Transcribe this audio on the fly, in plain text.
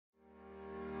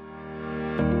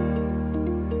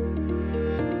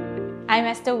I'm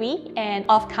Esther Wee, and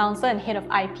Off Counsel and Head of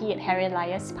IP at Harry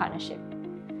Elias Partnership.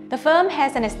 The firm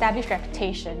has an established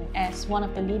reputation as one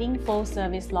of the leading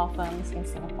full-service law firms in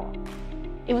Singapore.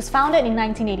 It was founded in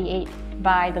 1988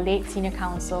 by the late Senior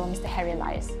Counsel, Mr. Harry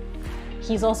Elias.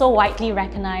 He's also widely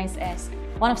recognized as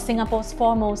one of Singapore's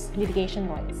foremost litigation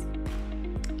lawyers.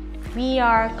 We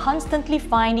are constantly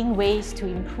finding ways to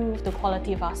improve the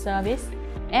quality of our service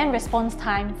and response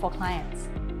time for clients.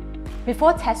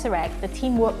 Before Tessaract, the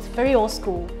team worked very old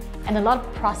school and a lot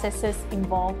of processes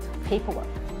involved paperwork.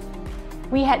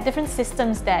 We had different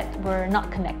systems that were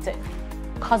not connected,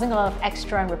 causing a lot of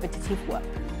extra and repetitive work.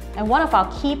 And one of our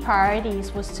key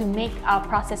priorities was to make our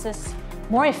processes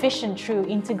more efficient through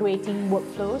integrating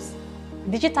workflows,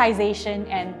 digitization,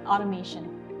 and automation.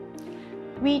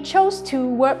 We chose to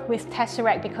work with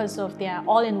Tessaract because of their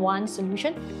all-in-one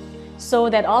solution, so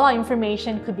that all our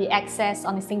information could be accessed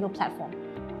on a single platform.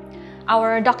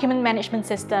 Our document management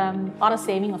system,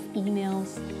 auto-saving of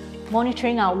emails,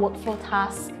 monitoring our workflow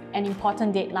tasks, and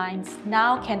important deadlines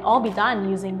now can all be done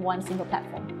using one single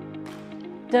platform.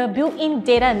 The built-in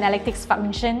data analytics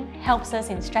function helps us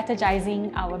in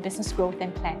strategizing our business growth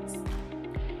and plans.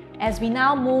 As we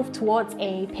now move towards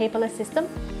a paperless system,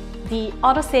 the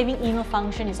auto-saving email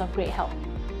function is of great help.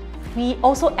 We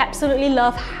also absolutely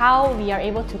love how we are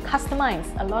able to customize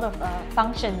a lot of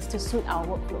functions to suit our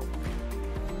workflow.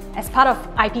 As part of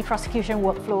IP prosecution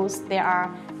workflows, there are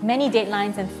many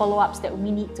deadlines and follow-ups that we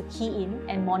need to key in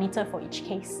and monitor for each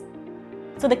case.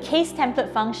 So the case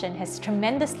template function has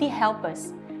tremendously helped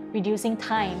us reducing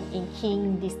time in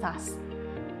keying these tasks.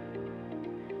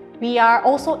 We are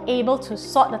also able to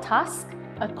sort the task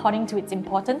according to its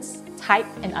importance, type,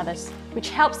 and others,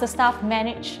 which helps the staff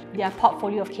manage their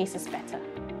portfolio of cases better.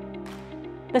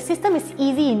 The system is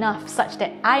easy enough such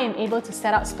that I am able to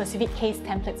set out specific case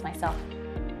templates myself.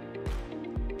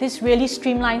 This really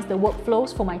streamlines the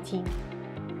workflows for my team.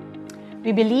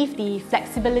 We believe the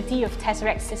flexibility of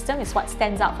Tesseract's system is what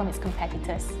stands out from its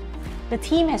competitors. The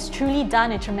team has truly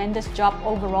done a tremendous job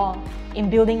overall in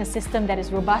building a system that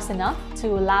is robust enough to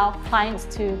allow clients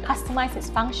to customize its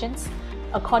functions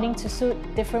according to suit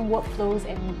different workflows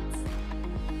and needs.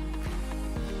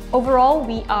 Overall,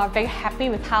 we are very happy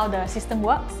with how the system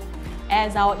works,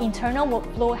 as our internal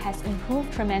workflow has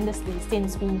improved tremendously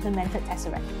since we implemented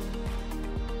Tessaract.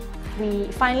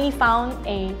 We finally found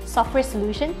a software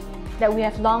solution that we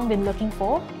have long been looking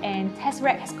for, and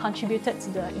Tessaract has contributed to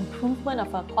the improvement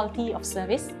of our quality of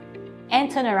service and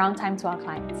turnaround time to our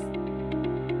clients.